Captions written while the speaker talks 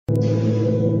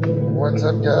What's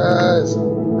up, guys?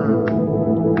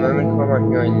 Let me come out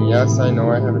here, and yes, I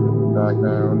know I have a different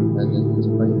background, and it is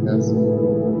quite messy.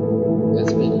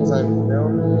 It's because I'm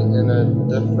filming in a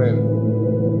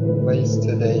different place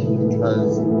today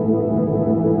because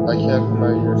I can't put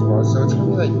my ears well. So it's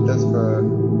gonna be like this for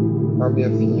probably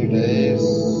a few days.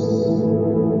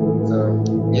 So,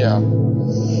 yeah.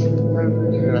 I'm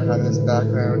gonna have this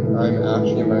background. I'm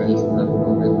actually in my basement at the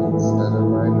moment instead of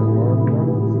my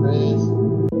normal space.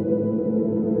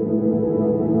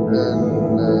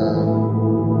 And,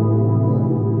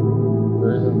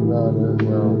 there's that as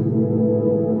well.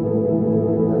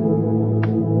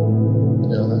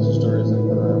 Yeah, that's just a reason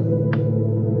for that.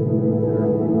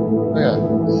 Oh yeah,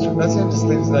 that's it, just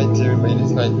Sleepless night 2,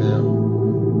 ladies night now.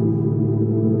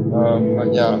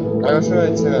 But yeah, I also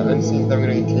like to say that unseen I'm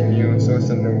gonna continue, so it's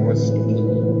a new was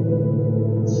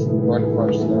continue. It's one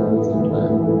punch now at the same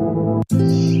time.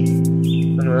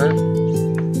 Alright.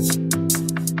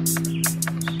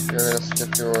 We're gonna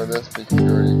skip through all this because we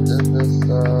already did this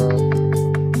stuff.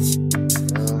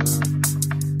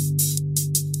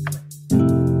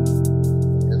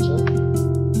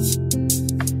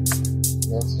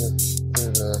 Let's just do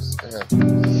this. Okay.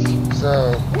 So,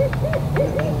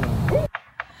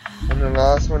 in the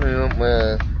last one we went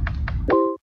with,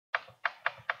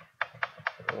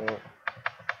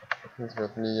 he's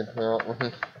with me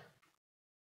apparently.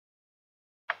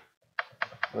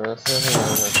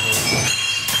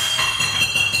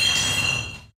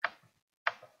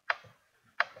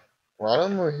 Well, I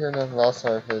don't know here the last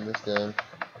time I played this game.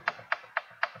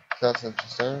 That's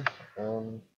interesting.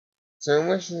 So in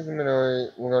which we're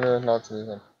gonna not to meet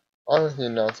him. Obviously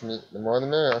not to meet. The more the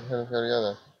merrier, I'm gonna go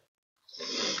together.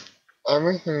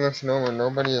 Everything looks normal,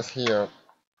 nobody is here.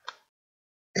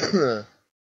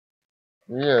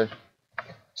 Weird.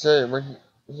 Say, what do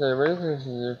you think of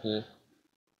Suzuki?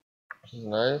 She's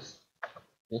nice.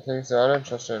 You think so? I don't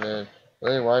trust her name.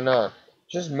 Really, why not?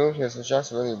 Just moved here, so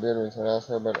she's really weird when I ask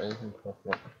her about anything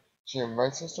personal. She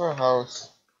invites us to her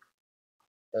house.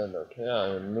 And okay,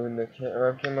 I am moving the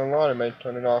camera a lot, I might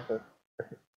turn it off if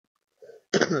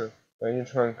I need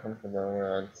to uncomfortable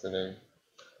where I'm sitting.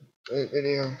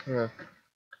 Yeah.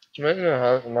 She might be in her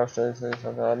house and not saying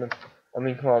something. I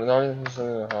mean, come on, it's obviously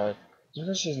something to hide. Just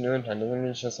because she's new in town doesn't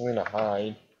mean she has something to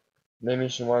hide. Maybe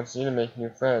she wants you to make new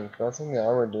friends. That's something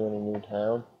I would do in a new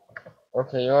town.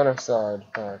 Okay, you're on her side.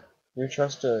 Fine. You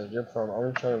trust her. You're from.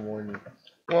 I'm trying to warn you.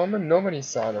 Well, I'm on nobody's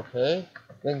side, okay?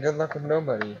 Then good luck with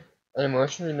nobody. I'm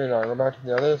emotionally new now. Go back to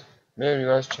the others. Maybe you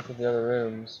guys check out the other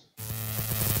rooms.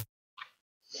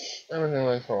 Everything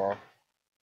like off.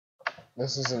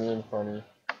 This isn't even funny.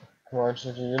 Come on,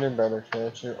 Chicky, you knew better,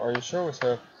 can't you? Are you sure it was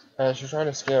her? She's trying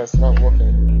to scare us. Not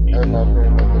looking. I'm not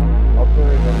doing nothing. I'll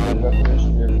prove that there's nothing you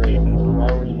should be afraid of.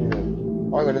 Why would you do that?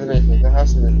 I'll go to the basement. There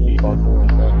has to be a huge box or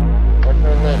like that. Why can't I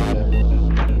land again?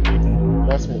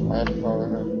 That's me. I had to follow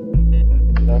her.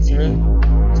 That's me?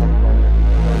 Something like that.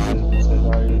 That's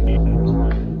why you know what's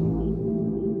mine.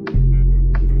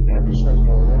 I'm just trying to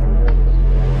follow her.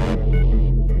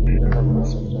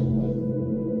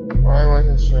 I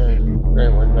wasn't sure.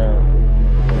 Great one now.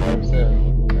 I'm sick. I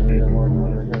really want to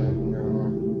over here.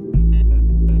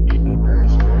 Very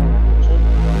strange.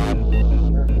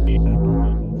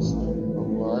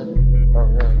 What? Oh,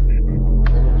 yeah. I need to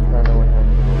find out what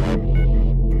happened.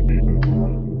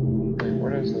 Wait,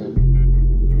 what is it?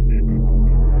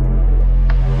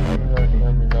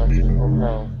 Oh,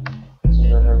 no. This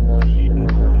is our recognized.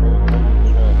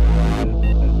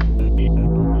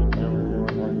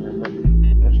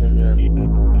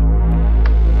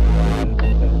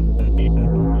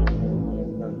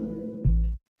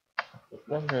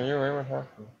 Okay, you're right, what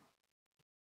happened?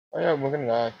 Oh yeah, we're gonna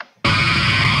die.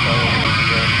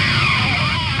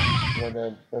 We're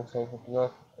dead. That's all for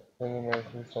left. And then there's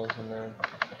two souls in there.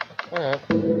 Alright.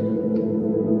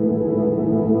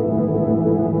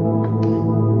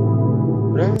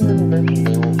 Really never mentioned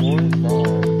they were always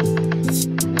gone.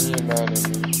 Really abandoned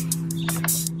me.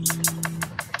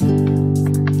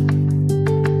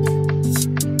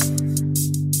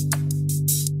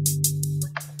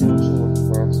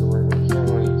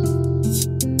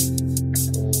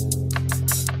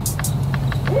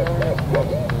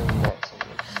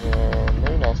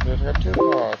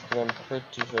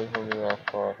 Pretty sure he'll be that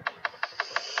far.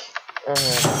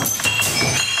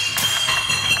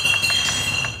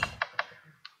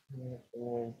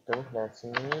 Don't not see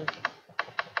me.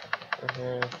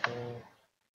 Okay,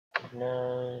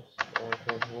 nice.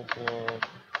 Okay, looking at.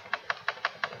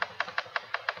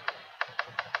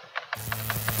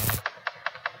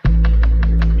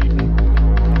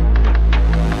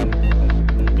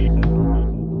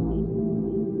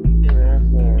 Yeah,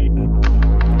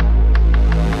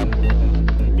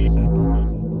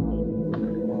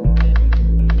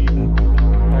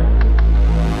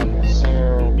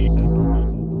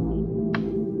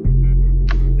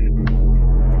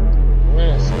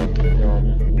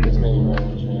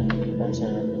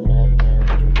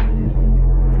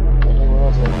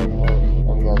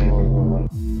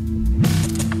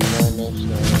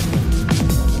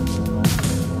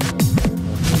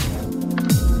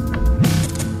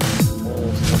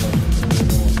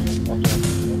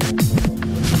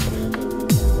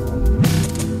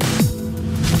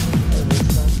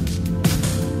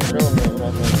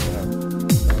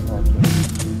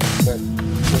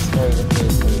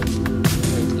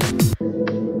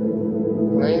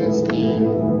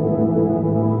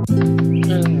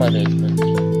 basement.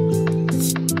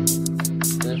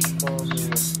 This probably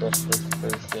is best for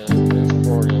this game. It's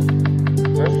boring.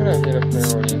 First when I get a play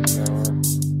audience now.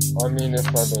 I mean, it's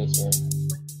my basement.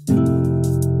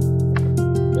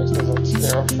 This is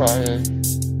terrifying.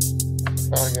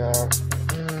 Oh god.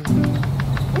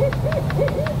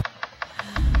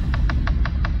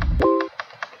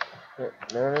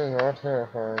 No, it is not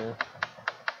terrifying.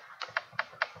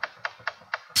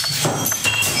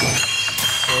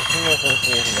 If we look at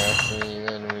this naturally,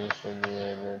 then we should be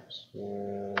able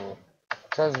to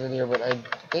pause the video, but I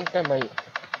think I might.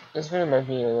 This video might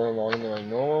be a little longer than my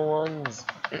normal ones.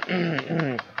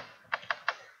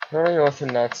 We're gonna go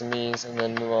through Natsume's and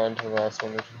then move on to the last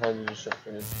one, which will probably be short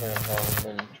for this kind of how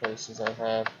many choices I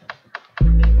have.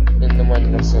 And the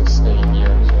one that's still staying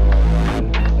here, so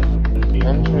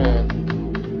I'm trying to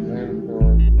zoom for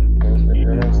those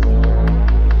videos there.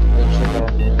 They should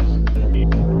not be.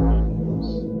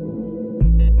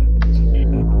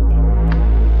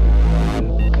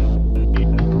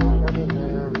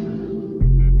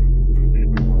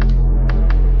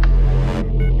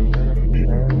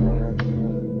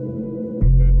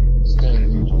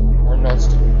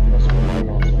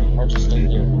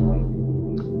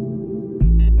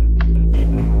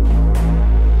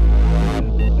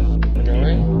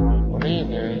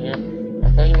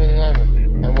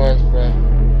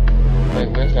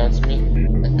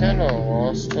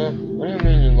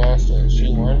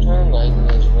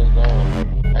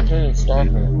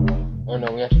 Oh no,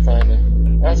 we have to find it.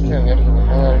 That's okay, we have to get the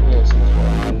hell out of here as soon as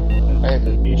possible. I have to,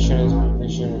 we shouldn't have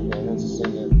been. Let's just say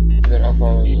that. Then I'll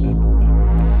follow you.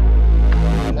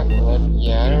 Is that blood?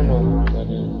 Yeah, I don't know who that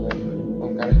is, but oh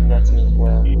god, come back to me as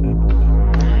well. I'm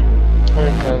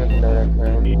gonna climb with the note I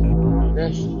found.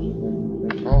 Fish.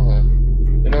 Oh,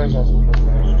 the noise also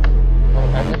finished. Oh,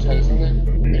 I can tell you something?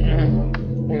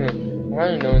 Why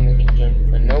do you know in the kitchen?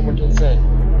 I know what to say.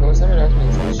 There was someone else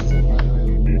being said she's in my way.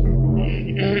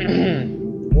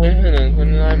 Wait a minute, when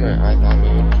I thought we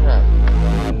were trapped.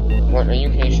 What, are you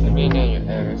patient to be in your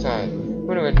inside?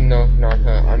 Who do I know if not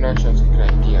her? I'm not sure it's a good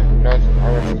idea. No, it's I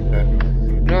want to her.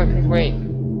 No, please wait.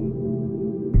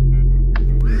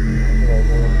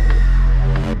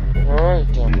 Alright,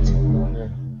 damn it.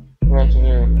 What to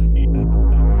do?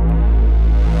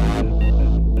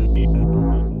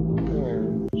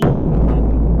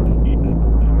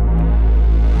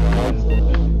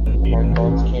 My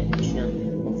thoughts can't be true.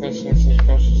 The fishness is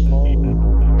precious small. It's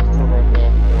for right now.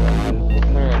 The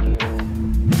plan.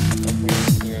 I think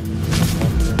it's the end of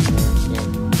the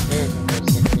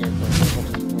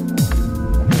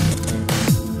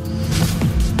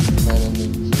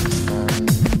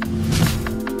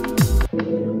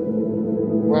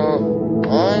well,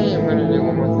 I am going to do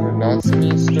one more thing with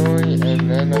Natsume's story, and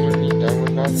then I'm going to be done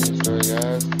with Natsume's story,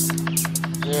 guys.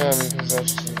 Yeah, because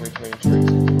that's just way too many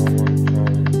choices.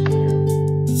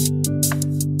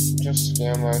 Just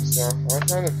scare myself. I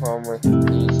find the problem with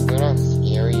these. They're not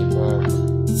scary, but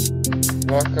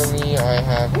luckily I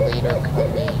have later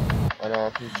coming an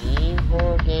RPG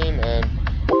horror game, and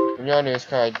the reality is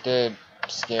kind of did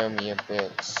scare me a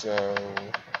bit, so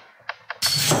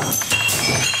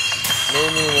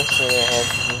maybe this is an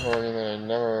RPG horror game that I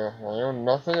know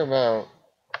nothing about,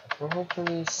 will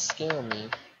hopefully scare me.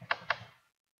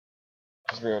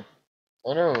 It's weird.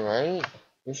 I know, right?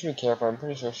 We should be careful. I'm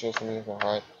pretty sure she has something to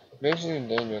hide. Maybe she's in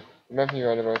danger. You might be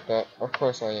right about that. Of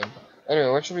course I am. Anyway,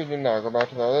 what should we do now? Go back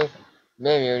to the others?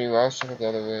 Maybe I'll check out the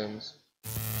other rooms.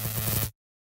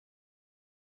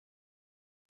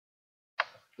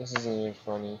 This isn't even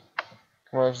funny.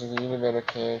 Come on, she's a better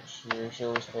catch. You should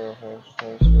always play a horse.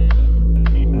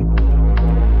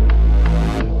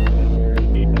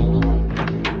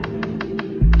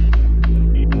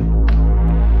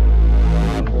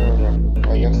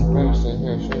 I guess I'm gonna stay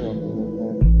here, sure.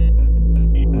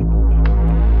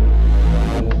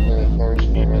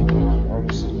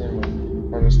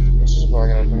 It's just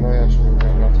bugging out. I'm not actually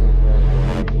nothing.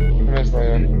 I'm just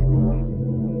later.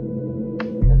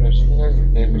 Okay, she has a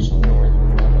baby, she's away from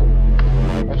that.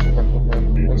 I should fuck with her.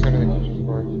 Let's go to the kitchen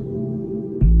first.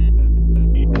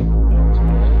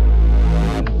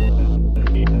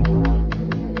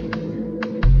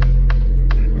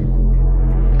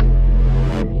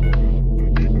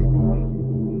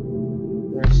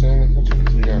 We're still in the kitchen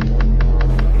because we got one.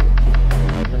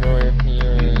 I don't know if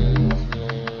here is.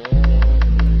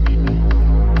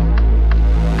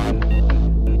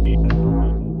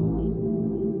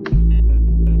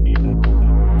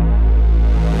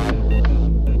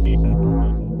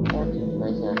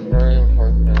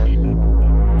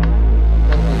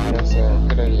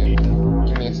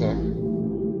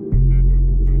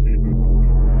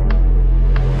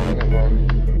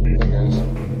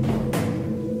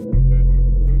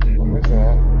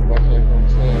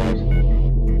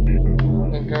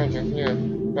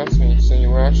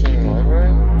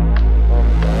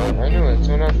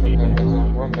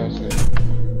 that's it.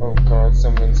 Oh god,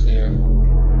 someone's here.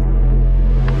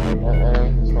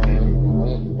 It's fine.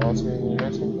 Wants me to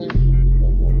know something?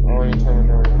 Oh, anytime I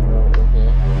know you're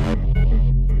here.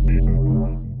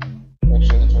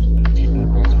 Actually, just please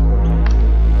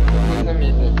let me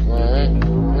think, alright?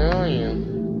 Where are you?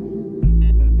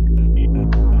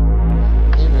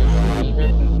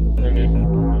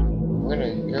 I'm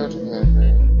gonna go to that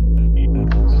thing.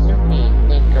 Suzuki,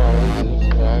 thank God, you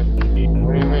survived.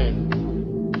 What do you mean?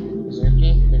 Suzuki,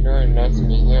 you're going nuts to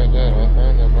me. They're dead. I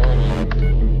found their body.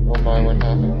 Oh my, what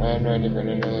happened? I'm not even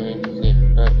gonna know the sleep,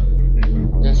 but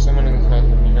there's someone in this house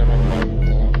and we don't know how to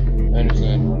tell. I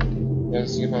understand. Yeah,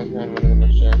 see if I found one of the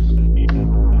bookshelves.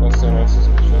 That's so not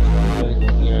suspicious.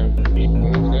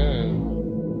 People is good.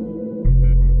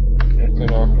 That's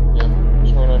it all. Yeah,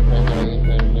 just hold on for a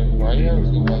minute. Why do you have a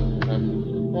sleep like that?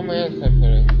 Oh my head's kind of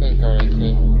funny. Thank God I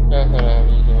see. Yeah, I thought I had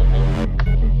easy one here.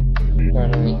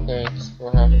 Finally, thanks.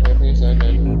 We'll have to please end it.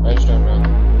 I just don't know.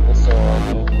 It's so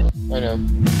awful. I know.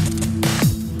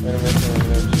 I don't make any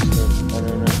notes, just that I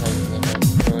don't know how to get that.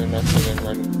 Really not good at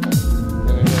running.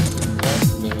 Really not sleep that?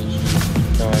 Maybe she.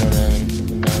 No, I don't have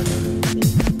anything. No, I don't have anything.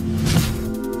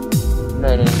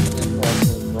 Not anything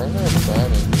possible. Why not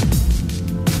about it?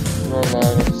 We're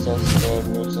alive, I'm so scared.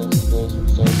 We're so scared. We're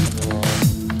so alive.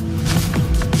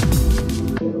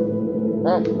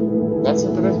 Well, that's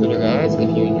it for this video, guys. If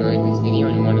you enjoyed this video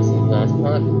and you want to see the last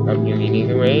part, I'll do it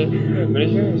either way. But if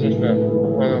you're interested in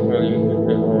or you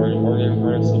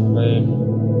want to see play,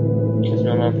 just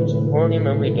know I'm supporting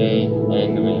every day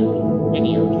and the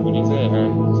video tweeting today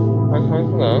comment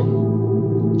below.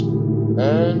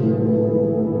 And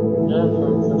yeah,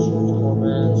 for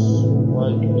comments,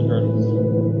 like, and join us.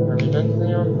 Have you done the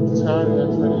video this time?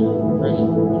 That's really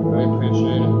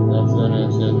appreciate it. That's what I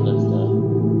said next time.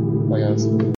 Bye guys.